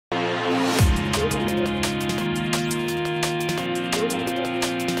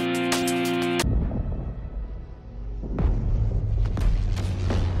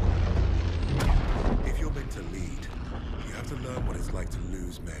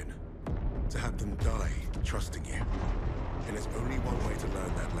To have them die trusting you. And there's only one way to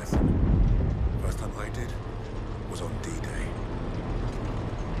learn that lesson. First time I did was on D-Day.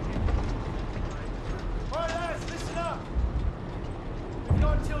 All right, lads, listen up. We've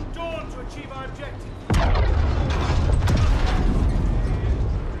got until dawn to achieve our objective.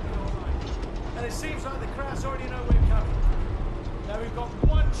 And it seems like the Krauts already know we're coming. Now we've got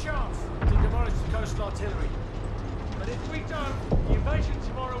one chance to demolish the coastal artillery. But if we don't, the invasion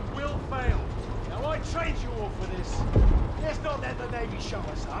tomorrow will fail. Now I trained you all for this. Let's not let the Navy show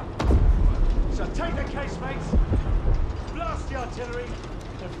us up. So take the casemates, blast the artillery,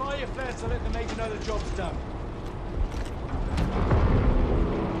 and fire your flares to let the Navy know the job's done.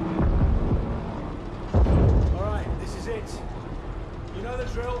 All right, this is it. You know the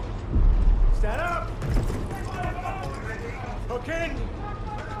drill. Stand up! Hook in!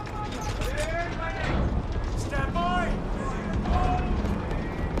 Stand by!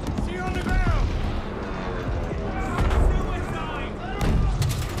 See you on the ground!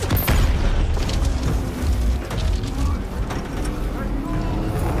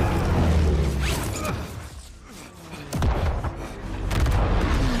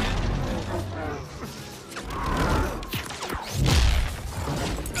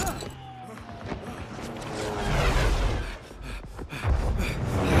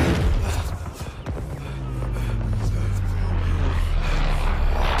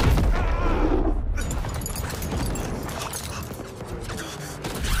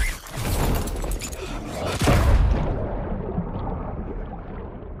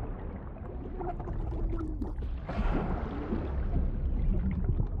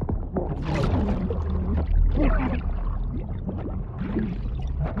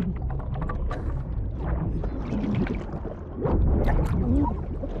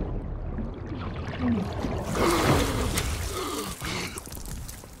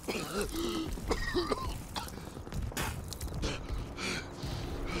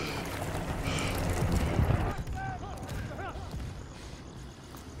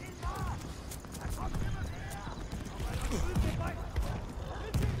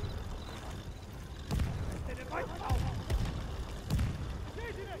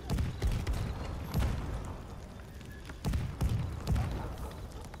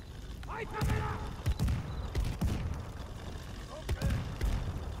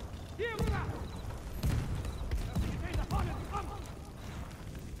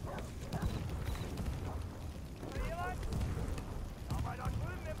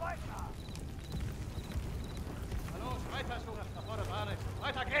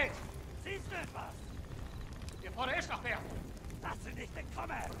 Weiter geht's! Siehst du etwas? Hier vorne ist noch wer! Lass sie nicht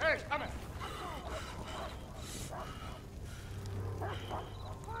entkommen! Hey, ich komme!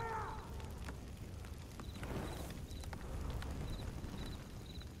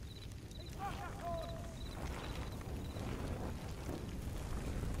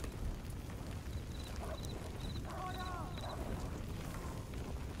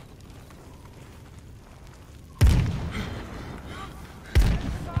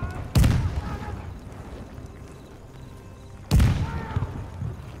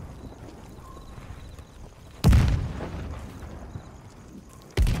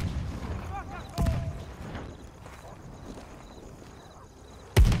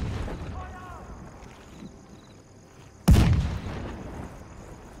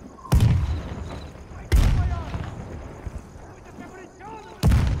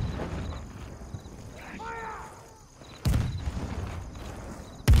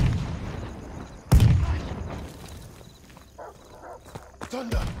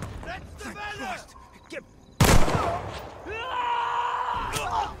 Thunder! Letzte Welle! Gib!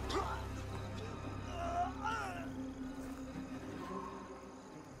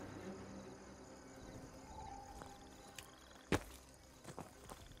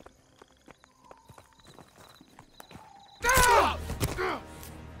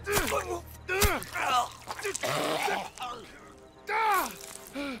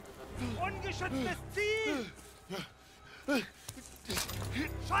 Ungeschütztes Ziel!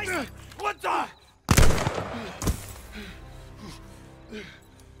 Scheiße! Runter!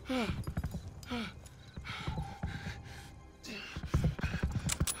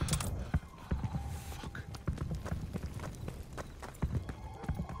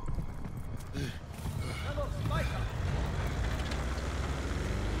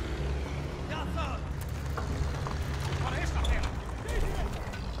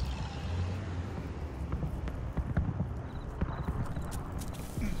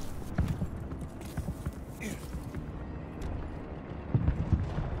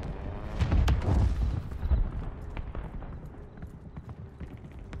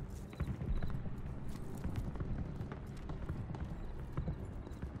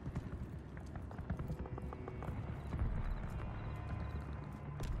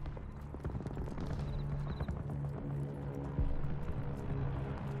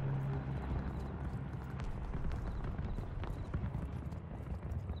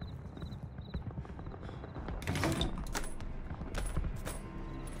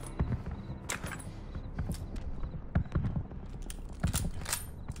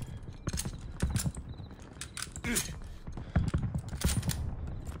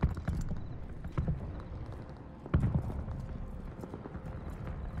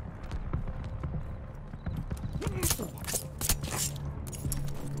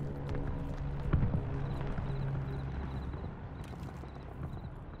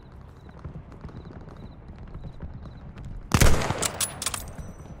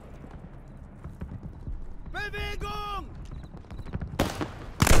 Bewegung!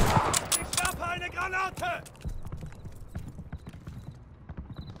 Ich schnappe eine Granate!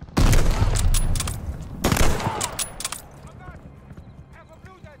 Oh Gott! Er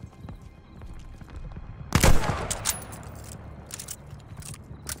verblutet!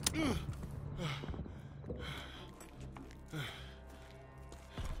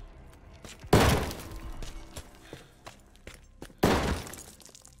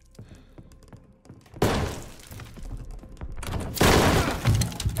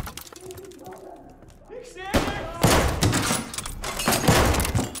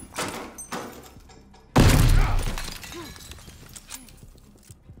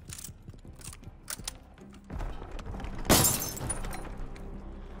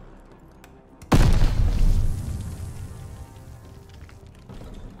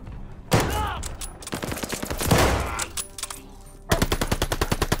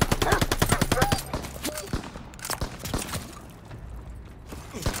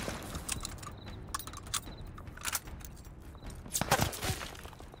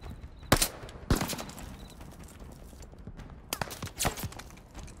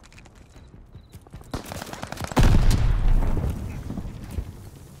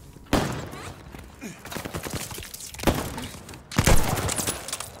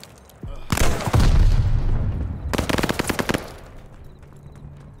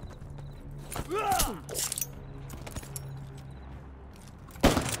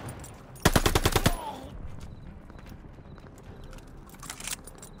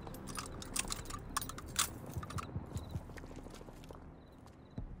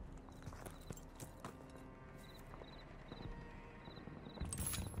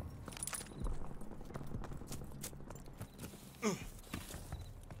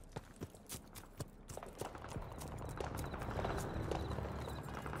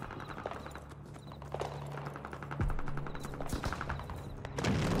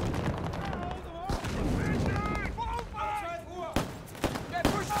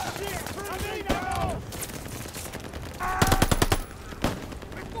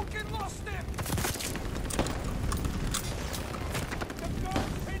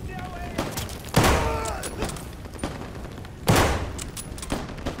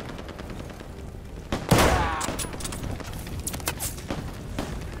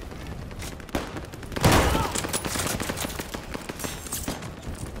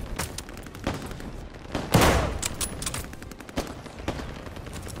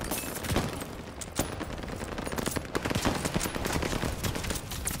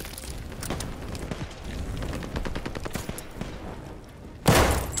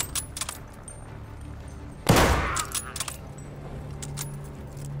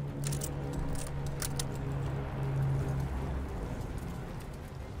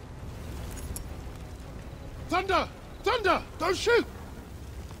 Thunder! Thunder! Don't shoot!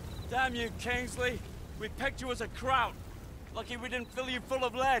 Damn you, Kingsley. We picked you as a kraut. Lucky we didn't fill you full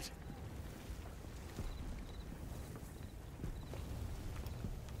of lead.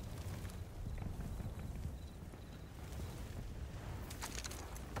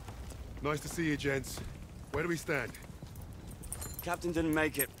 Nice to see you, gents. Where do we stand? Captain didn't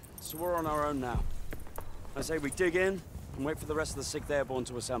make it, so we're on our own now. I say we dig in and wait for the rest of the 6th Airborne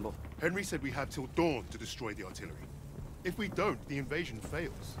to assemble. Henry said we have till dawn to destroy the artillery. If we don't, the invasion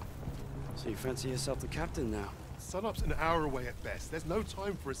fails. So you fancy yourself the captain now? Sunup's an hour away at best. There's no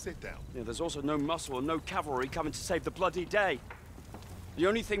time for a sit-down. Yeah, there's also no muscle and no cavalry coming to save the bloody day. The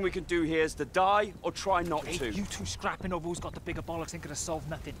only thing we can do here is to die or try not to. You two scrapping over who's got the bigger bollocks ain't gonna solve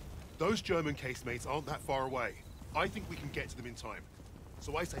nothing. Those German casemates aren't that far away. I think we can get to them in time.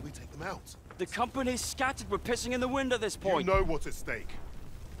 So I say we take them out. The company's scattered. We're pissing in the wind at this point. You know what's at stake.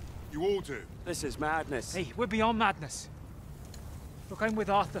 You all do. This is madness. Hey, we're beyond madness. Look, I'm with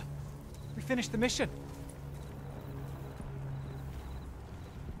Arthur. We finished the mission.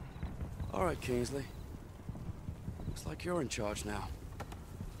 All right, Kingsley. Looks like you're in charge now.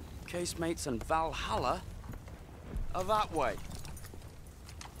 Casemates and Valhalla are that way.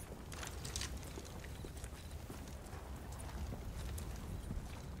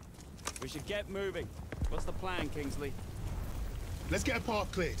 We should get moving. What's the plan, Kingsley? Let's get a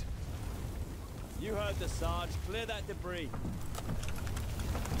path cleared. You heard the Sarge. Clear that debris.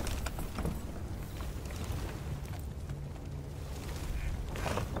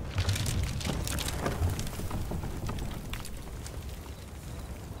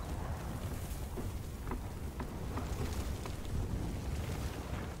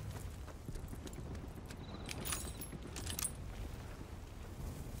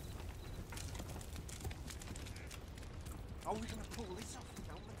 How are we gonna pull this off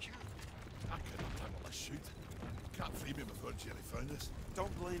without the cap? I couldn't have done all this shoot. Can't free me before Jerry found us.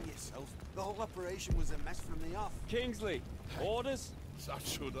 Don't blame yourself. The whole operation was a mess from the off. Kingsley, orders? Sarge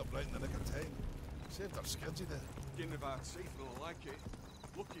showed up right in the nick of time. Saved our skidsy there. Getting about safe, I like it.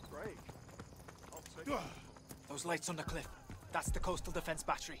 Lucky break. I'll take it. Those lights on the cliff. That's the coastal defense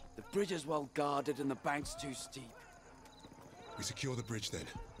battery. The bridge is well guarded and the bank's too steep. We secure the bridge then.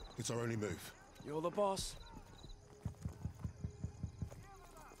 It's our only move. You're the boss.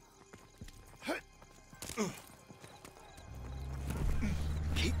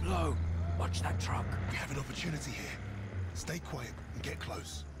 Keep low. Watch that truck. We have an opportunity here. Stay quiet and get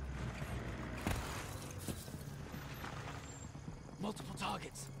close. Multiple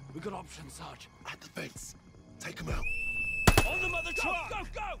targets. We got options, Sarge. At the fence. Take them out. On the mother truck! Go,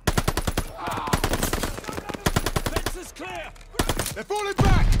 go! Fence is clear! They're falling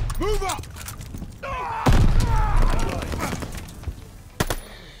back! Move up!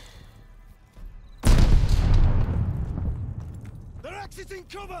 They're exiting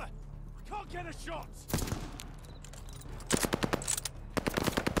cover! I can't get a shot!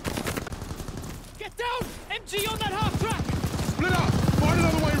 Get down! MG on that half track! Split up! Find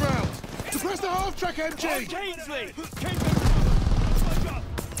another way round! Suppress the half-track, MG! Kingsley!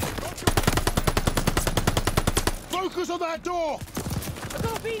 Focus on that door! I've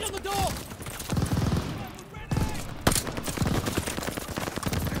got a bead on the door!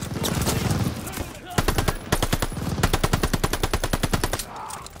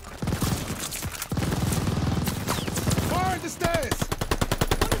 Fire at the stairs!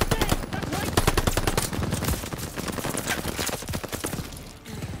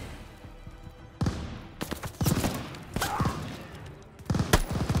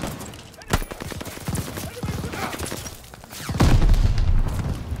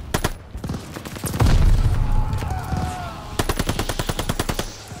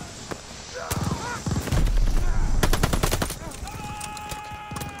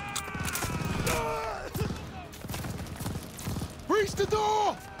 Breach the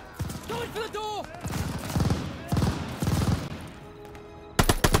door! Going for the door!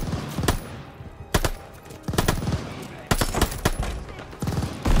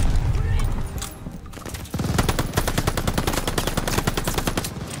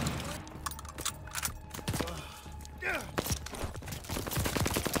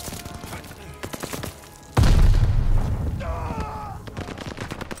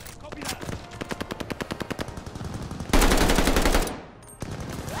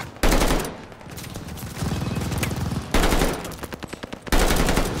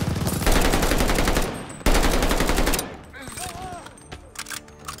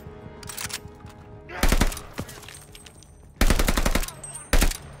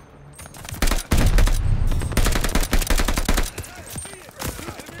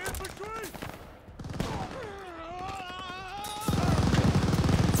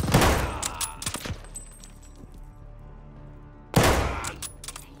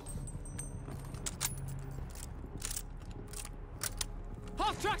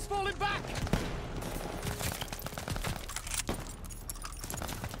 Half-track's falling back!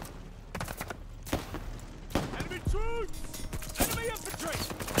 Enemy troops! Enemy infantry!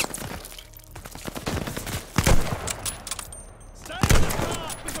 Stay in the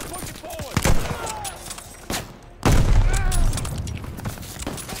car! We can push it forward!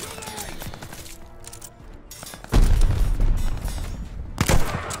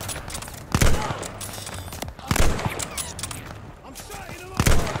 I'm shutting them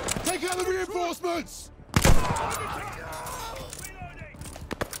up! Take out the reinforcements! Reloading!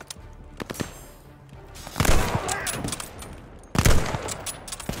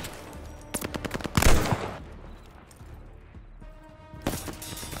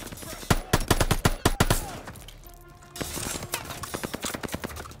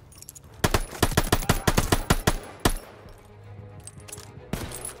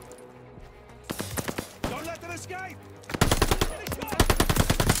 Don't let them escape!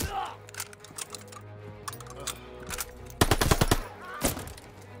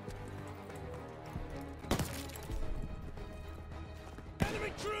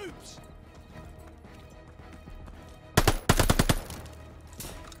 Enemy troops!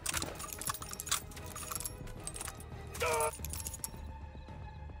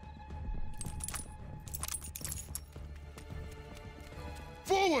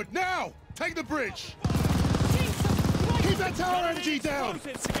 Forward, now! Take the bridge! Keep that tower MG down!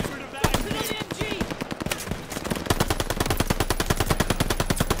 Explosives to get rid of that Another enemy. MG!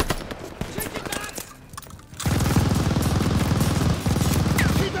 Changing back!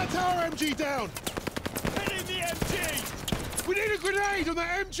 Keep that tower MG down! Hitting the MG! grenade on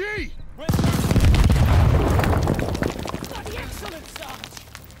that MG! Bloody excellent, Sarge!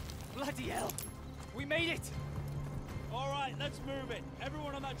 Bloody hell! We made it! All right, let's move it.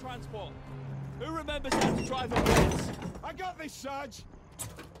 Everyone on that transport. Who remembers how to drive a Benz? I got this, Sarge!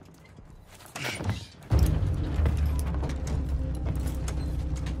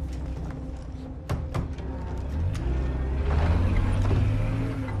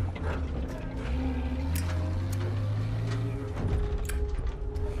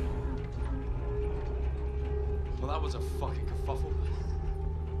 Well, that was a fucking kerfuffle.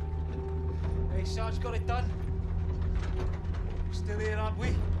 Hey, Sarge got it done. We're still here, aren't we?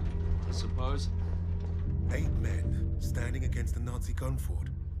 I suppose. 8 men standing against a Nazi gun fort.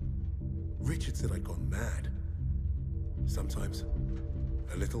 Richard said I'd gone mad. Sometimes,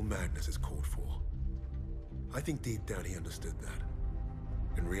 a little madness is called for. I think deep down he understood that.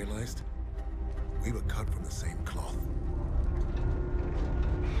 And realized we were cut from the same cloth.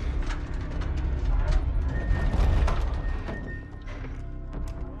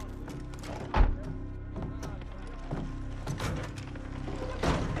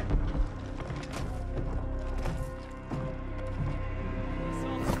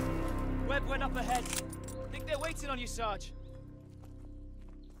 Webb went up ahead. Think they're waiting on you, Sarge.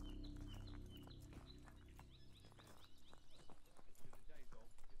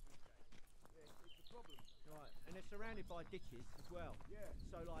 Right, and they're surrounded by ditches as well. Yeah.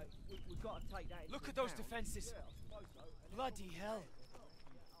 So, like, we've got to take that into Look at those account. defenses. Yeah, I suppose so. And Bloody hell.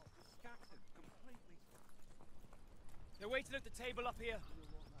 scattered completely. They're waiting at the table up here.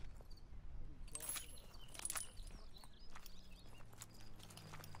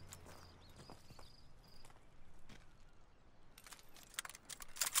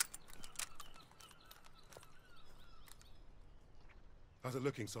 How's it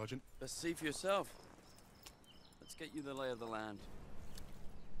looking, Sergeant? Best see for yourself. Let's get you the lay of the land.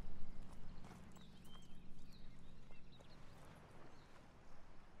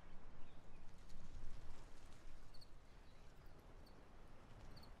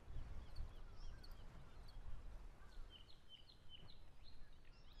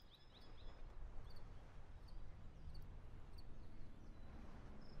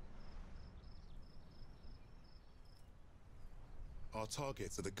 Our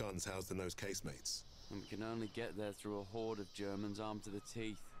targets are the guns housed in those casemates. And we can only get there through a horde of Germans armed to the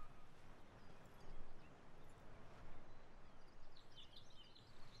teeth.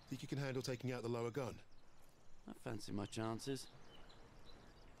 Think you can handle taking out the lower gun? I fancy my chances.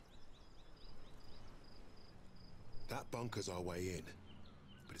 That bunker's our way in,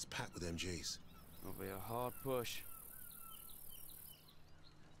 but it's packed with MGs. It'll be a hard push.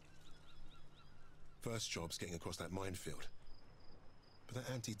 First job's getting across that minefield. But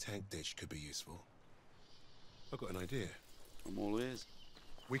that anti-tank ditch could be useful. I've got an idea. I'm all ears.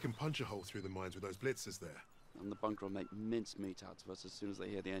 We can punch a hole through the mines with those blitzers there. And the bunker will make mincemeat out of us as soon as they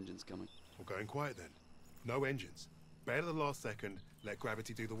hear the engines coming. We're going quiet then. No engines. Bail at the last second, let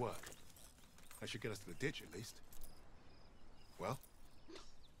gravity do the work. That should get us to the ditch at least. Well?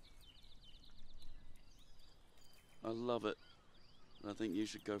 I love it. I think you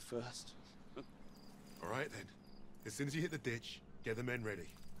should go first. All right then. As soon as you hit the ditch, get the men ready.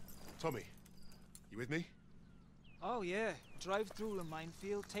 Tommy, you with me? Oh yeah, drive through a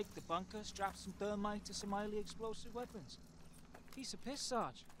minefield, take the bunker, strap some thermite to some highly explosive weapons. Piece of piss,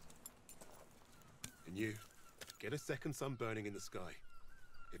 Sarge. And you, get a second sun burning in the sky.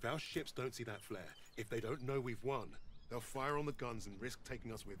 If our ships don't see that flare, if they don't know we've won, they'll fire on the guns and risk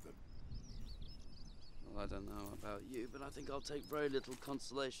taking us with them. Well, I don't know about you, but I think I'll take very little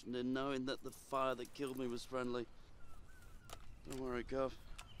consolation in knowing that the fire that killed me was friendly. Don't worry, Gov.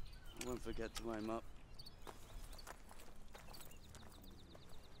 I won't forget to aim up.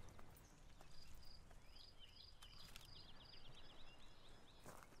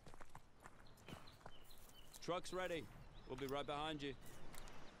 Truck's ready. We'll be right behind you.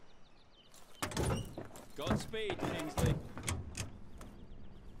 Godspeed, Kingsley.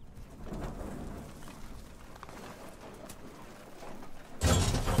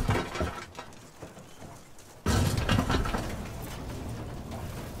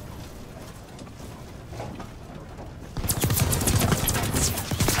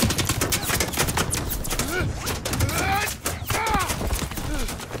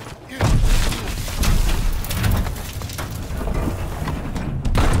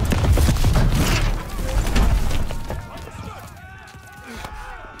 Understood!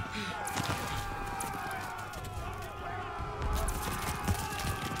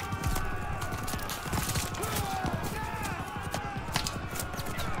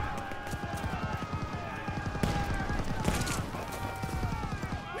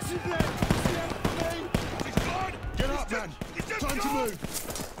 blue.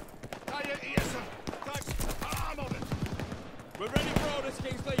 Yes, sir. Thanks. I'm on it. We're ready for orders,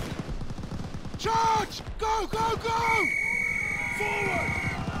 Kingsley. Charge! Go, go, go! Forward!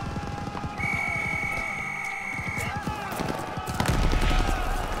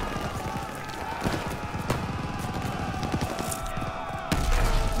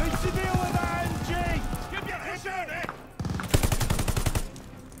 Need to deal with that MG! Give your head down there!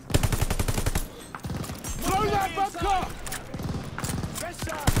 Blow that bunker! Yes,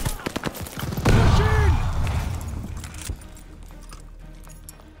 sir! Push in!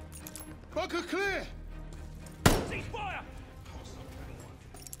 Bunker clear! Cease fire!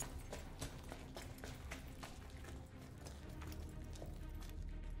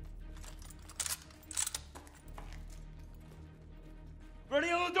 Ready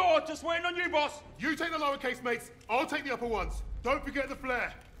on the door, just waiting on you, boss. You take the lowercase, mates. I'll take the upper ones. Don't forget the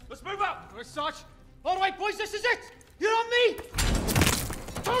flare. Let's move up. We're Sarge. All right, boys, this is it! You're on me!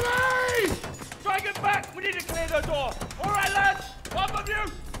 Tommy! Try and get back. We need to clear the door. All right, lads. One of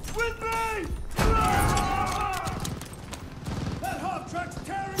you with me. That half-track's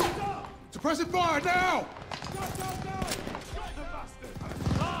tearing us up! Suppressive fire now! Go, go, go! Got the bastard!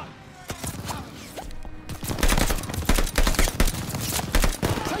 Ah.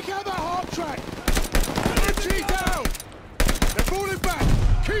 Take out that half track! MG down! They're falling back!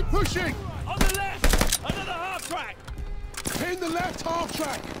 Keep pushing! On the left. Another half track. Pin the left half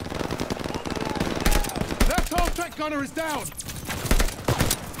track! Left half track gunner is down!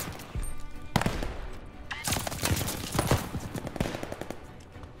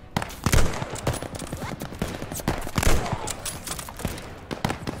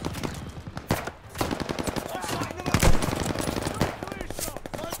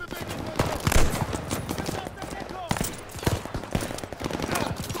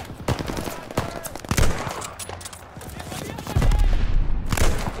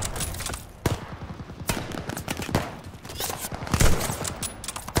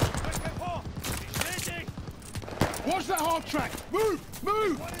 Watch that half track! Move!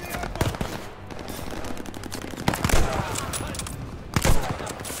 Move!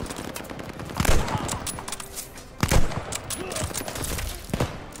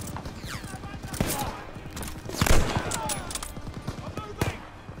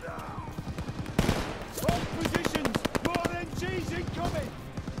 Hold positions! More MGs incoming!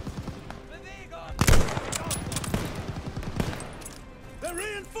 They're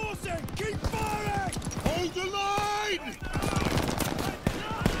reinforcing! Keep firing! Hold the line!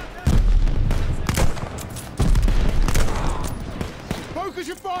 Focus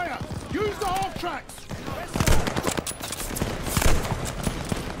your fire! Use the half tracks!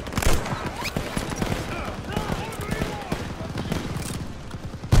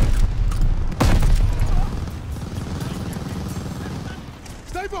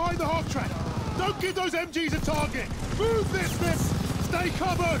 Stay behind the half track! Don't give those MGs a target! Move this! Stay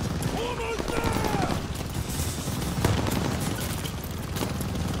covered! Almost there!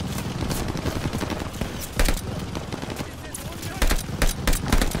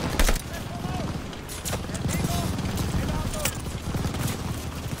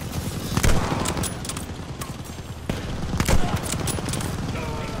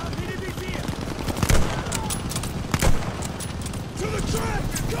 To the track!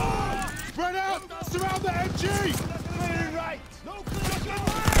 Go! Spread out! Surround the MG! Clear right! No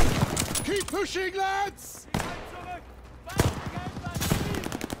clear! Keep pushing, lads!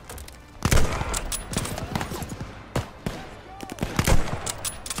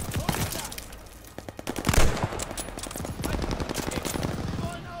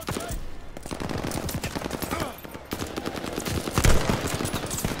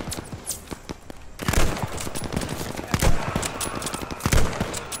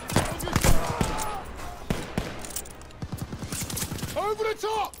 Over the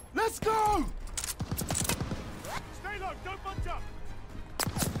top! Let's go! Stay low, don't bunch up!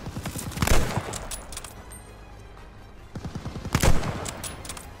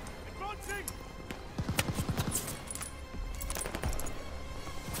 Advancing!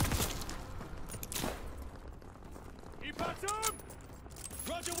 Keep at him!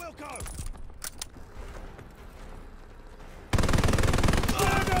 Roger, Wilco!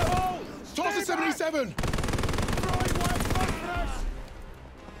 Toss the 77! Throwing white bunkers!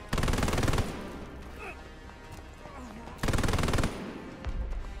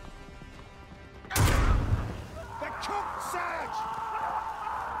 The cook, Sarge!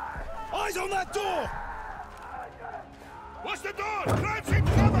 Eyes on that door! Watch the door! Crouching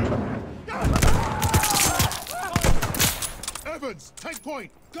cover! Evans, take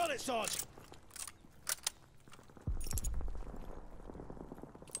point! Got it, Sarge!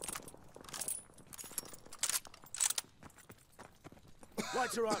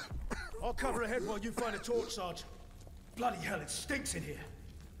 Lights are on. I'll cover ahead while you find a torch, Sarge. Bloody hell, it stinks in here.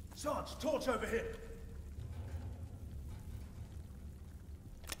 Sarge, torch over here.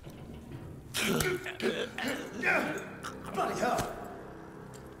 Bloody hell.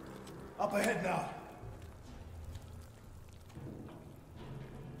 Up ahead now.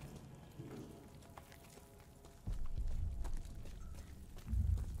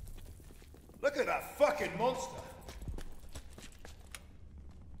 Look at that fucking monster.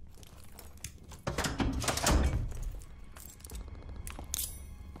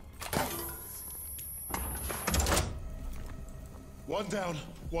 One down,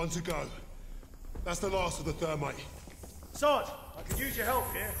 one to go. That's the last of the thermite. Sarge, I could use your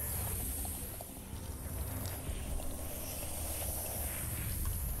help here.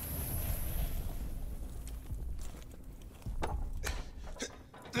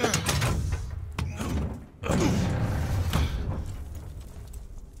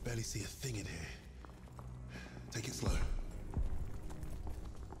 Barely see a thing in here. Take it slow.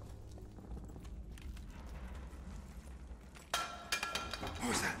 What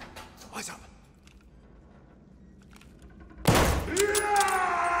was that? Eyes up.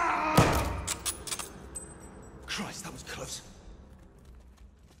 Christ, that was close.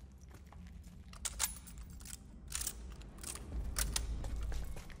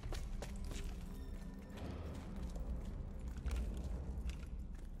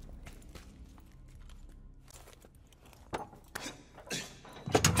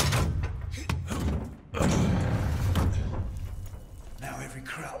 Now every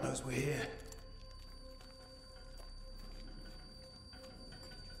crowd knows we're here.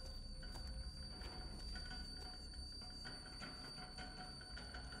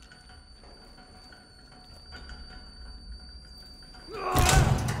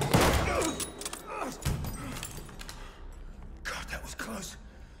 God, that was close.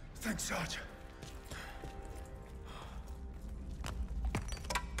 Thanks, Sarge.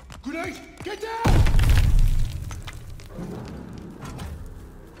 Grenade! Get down!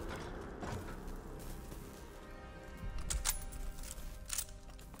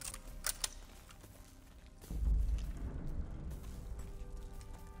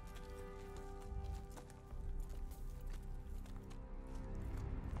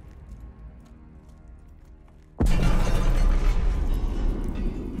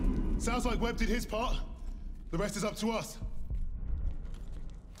 Sounds like Webb did his part. The rest is up to us.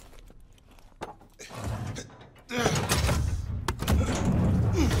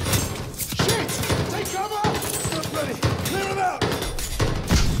 Shit! Take cover! Smoke ready! Clear him out!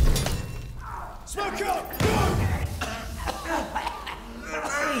 Smoke up! Go!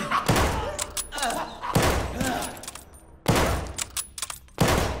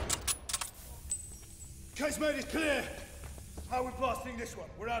 Casemate is clear! How are we blasting this one?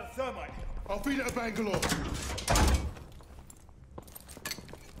 We're out of thermite. I'll feed it to Bangalore.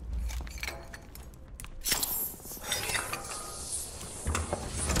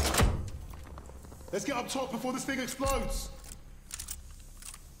 Let's get up top before this thing explodes.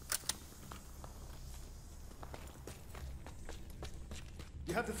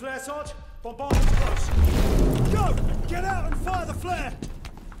 You have the flare, Sarge? Bombardment's close. Go! Get out and fire the flare!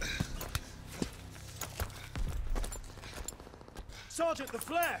 Sergeant, the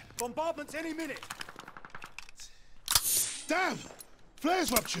flare! Bombardment's any minute! Damn!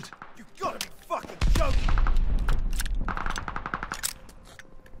 Flare's ruptured! You gotta be fucking joking!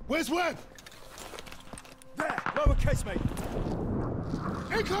 Where's Webb? There! Lower casemate!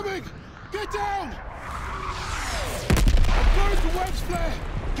 Incoming! Get down! I'm going for Webb's flare!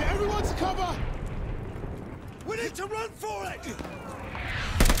 Get everyone to cover! We need to run for it!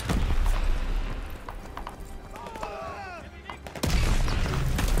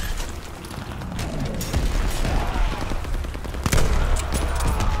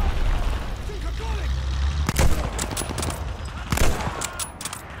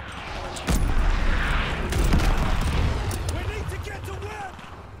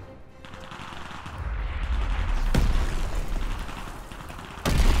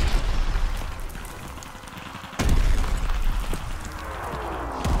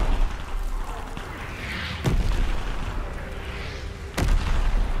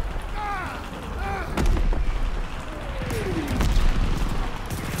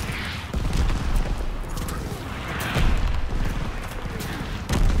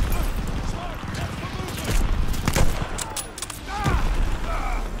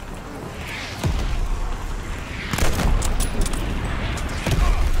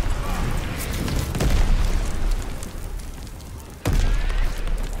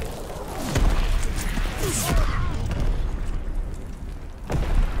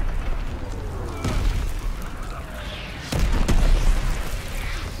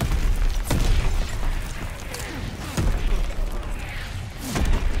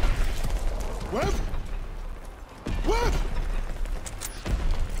 Webb? Webb!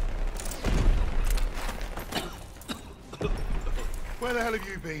 Where the hell have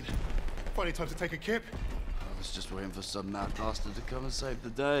you been? Funny time to take a kip. I was just waiting for some mad bastard to come and save the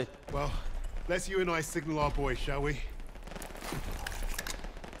day. Well, let's you and I signal our boys, shall we?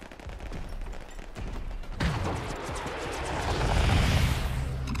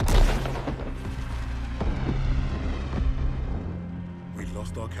 We'd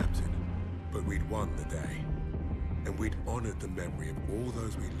lost our captain, but we'd won the day. And we'd honored the memory of all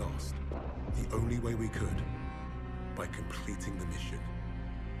those we lost, the only way we could, by completing the mission.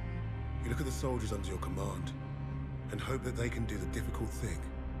 You look at the soldiers under your command, and hope that they can do the difficult thing,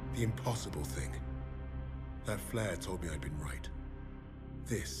 the impossible thing. That flare told me I'd been right.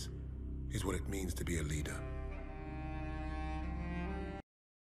 This is what it means to be a leader.